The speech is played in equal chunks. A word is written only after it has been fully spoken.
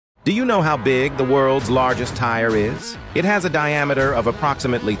Do you know how big the world's largest tire is? It has a diameter of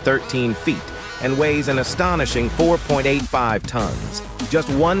approximately 13 feet and weighs an astonishing 4.85 tons. Just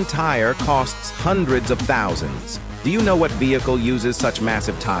one tire costs hundreds of thousands. Do you know what vehicle uses such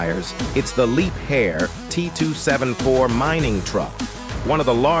massive tires? It's the Hair T274 mining truck, one of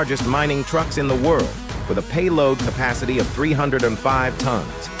the largest mining trucks in the world, with a payload capacity of 305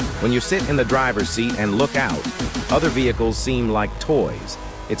 tons. When you sit in the driver's seat and look out, other vehicles seem like toys.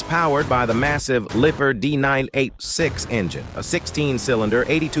 It's powered by the massive Lippert D986 engine, a 16-cylinder,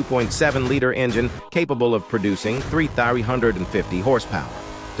 82.7-liter engine capable of producing 350 horsepower.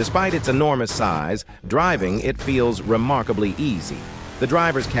 Despite its enormous size, driving it feels remarkably easy. The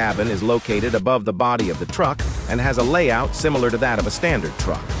driver's cabin is located above the body of the truck and has a layout similar to that of a standard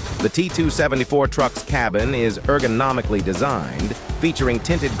truck. The T274 truck's cabin is ergonomically designed, featuring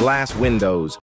tinted glass windows,